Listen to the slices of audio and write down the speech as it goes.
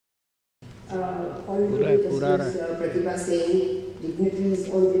Honorable Justice Pratibha Singh, dignitaries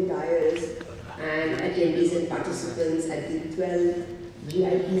on the dais, and attendees and participants at the 12th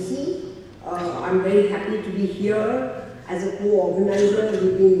GIPC. I'm very happy to be here as a co-organizer.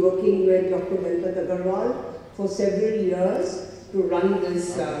 We've been working with Dr. Venkat Agarwal for several years to run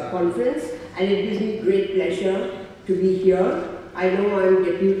this conference, and it gives me great pleasure to be here. I know I'm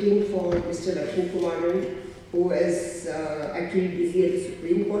deputing for Mr. Lakshmikumaran, who is actually busy at the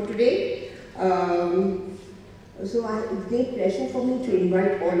Supreme Court today. So it's a great pleasure for me to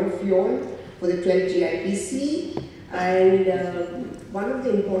invite all of you all for the 12th GIPC. And one of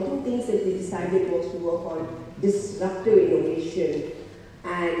the important things that we decided was to work on disruptive innovation.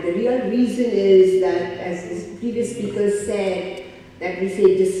 And the real reason is that, as the previous speakers said, that we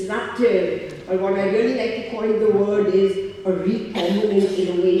say disruptive, but what I really like to coin the word is a recombinant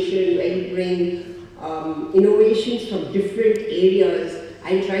innovation, where you bring innovations from different areas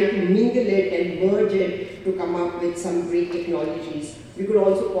and try to mingle it and merge it to come up with some great technologies. We could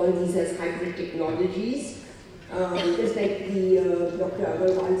also call these as hybrid technologies. Just like the Dr.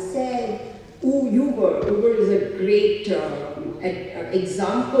 Agarwal said, Uber is a great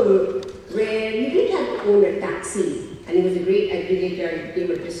example where you didn't have to own a taxi, and it was a great aggregator and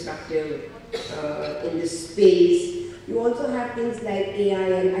became a disruptive in this space. You also have things like AI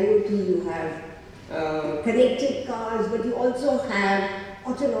and IoT, you have connected cars, but you also have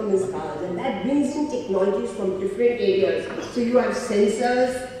autonomous cars, and that brings in technologies from different areas. So you have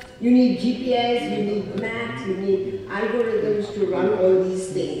sensors, you need GPS, you need maps, you need algorithms to run all these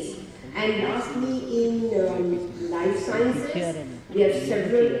things. And lastly, in life sciences, we have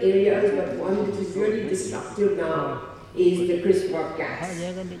several areas, but one which is really disruptive now is the CRISPR-Cas.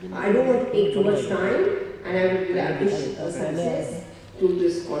 I don't want to take too much time, and I would wish success to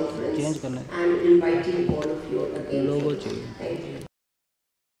this conference and inviting all of you again. Thank you.